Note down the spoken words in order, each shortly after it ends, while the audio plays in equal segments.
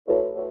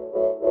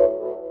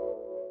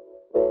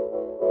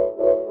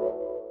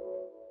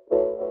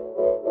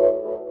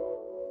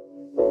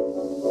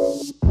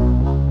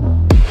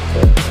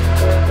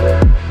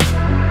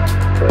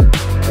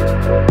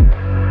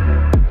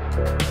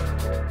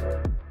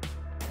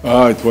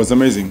It was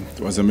amazing.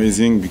 It was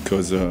amazing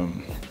because the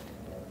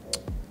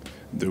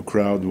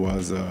crowd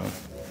was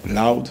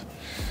loud,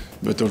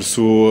 but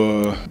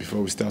also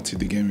before we started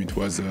the game, it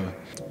was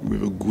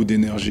with a good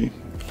energy,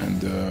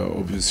 and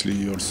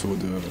obviously also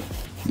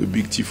the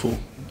big tifo,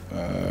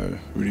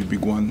 really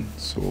big one.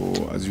 So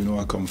as you know,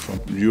 I come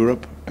from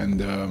Europe,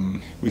 and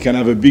we can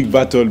have a big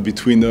battle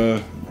between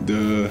the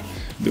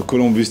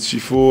Columbus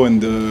tifo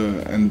and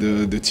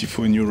the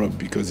tifo in Europe,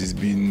 because it's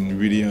been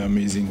really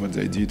amazing what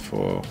they did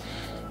for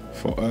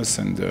us,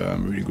 and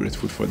I'm really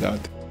grateful for that.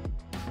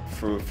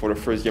 For the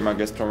first game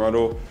against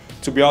Toronto,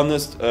 to be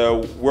honest,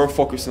 we're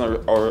focusing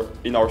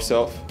in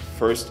ourselves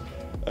first.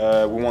 We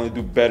want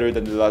to do better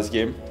than the last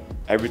game.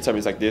 Every time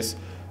it's like this,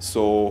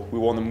 so we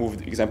want to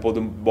move, example, the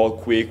ball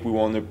quick. We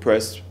want to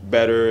press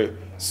better.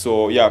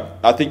 So yeah,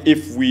 I think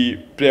if we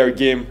play our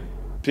game,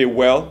 play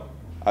well,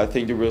 I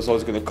think the result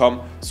is going to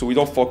come. So we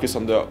don't focus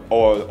on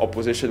our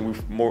opposition.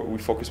 We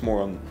focus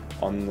more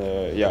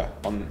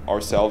on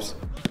ourselves.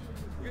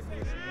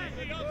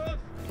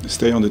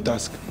 Stay on the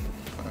task.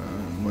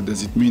 What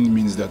does it mean? It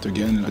means that,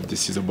 again,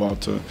 this is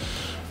about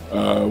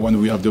when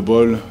we have the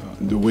ball,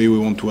 the way we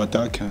want to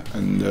attack,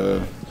 and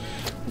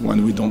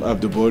when we don't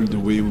have the ball, the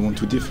way we want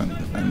to defend.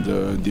 And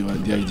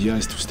the idea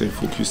is to stay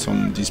focused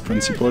on this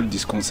principle,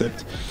 this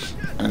concept,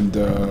 and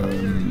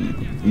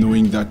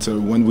knowing that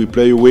when we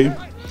play away,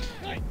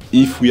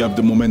 if we have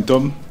the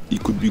momentum,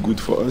 it could be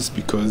good for us,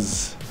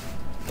 because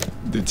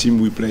the team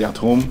we play at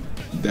home,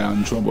 they are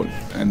in trouble.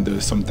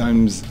 And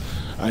sometimes,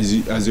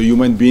 as a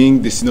human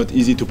being, this is not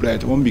easy to play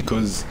at home,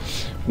 because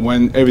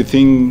when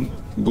everything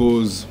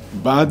goes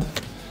bad,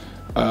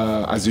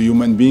 as a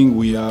human being,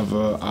 we have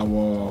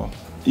our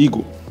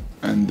ego,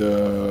 and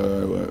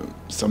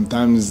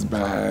sometimes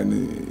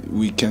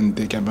we can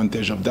take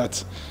advantage of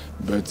that.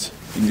 But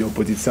in the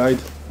opposite side,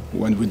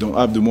 when we don't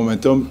have the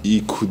momentum,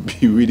 it could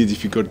be really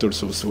difficult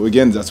also. So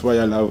again, that's why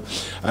I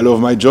love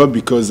my job,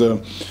 because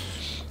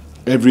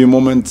every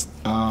moment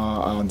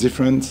are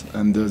different,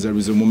 and there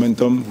is a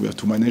momentum. We have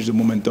to manage the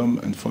momentum,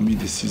 and for me,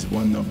 this is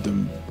one of the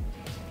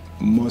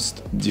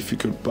most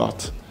difficult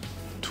part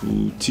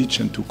to teach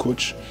and to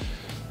coach,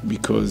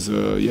 because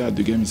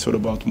the game is all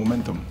about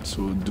momentum.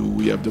 So do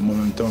we have the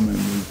momentum and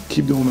we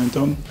keep the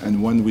momentum?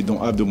 And when we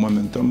don't have the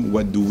momentum,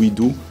 what do we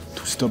do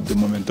to stop the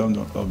momentum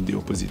of the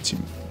opposite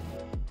team?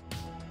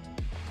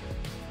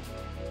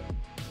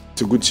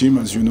 It's a good team,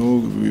 as you know,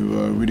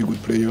 with really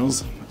good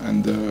players,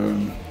 and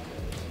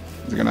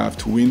they're gonna have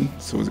to win,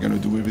 so they're gonna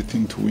do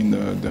everything to win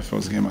their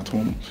first game at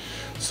home.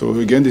 So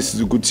again, this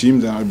is a good team.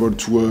 They're able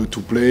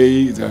to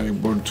play. They're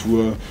able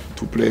to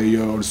play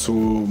also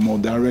more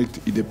direct.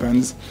 It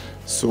depends.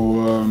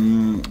 So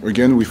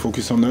again, we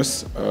focus on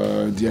us.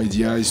 The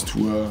idea is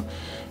to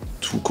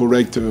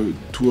correct 2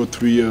 or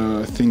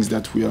 3 things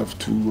that we have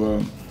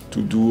to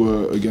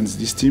do against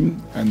this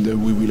team, and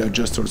we will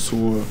adjust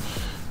also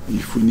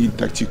if we need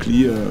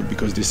tactically,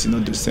 because this is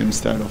not the same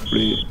style of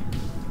play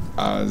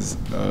as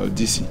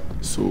DC.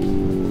 So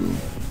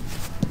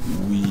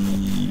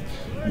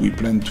we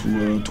plan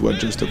to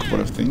adjust a couple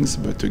of things,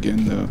 but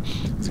again,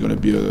 it's going to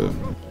be a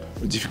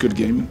difficult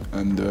game,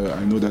 and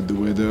I know that the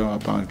weather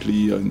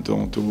apparently in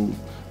Toronto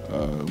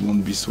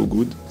won't be so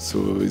good,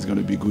 so it's going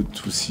to be good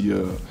to see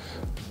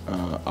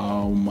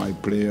how my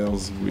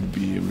players will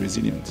be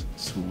resilient.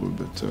 So,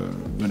 but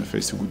we're going to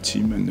face a good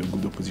team and a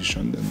good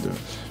opposition,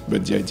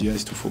 but the idea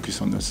is to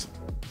focus on us.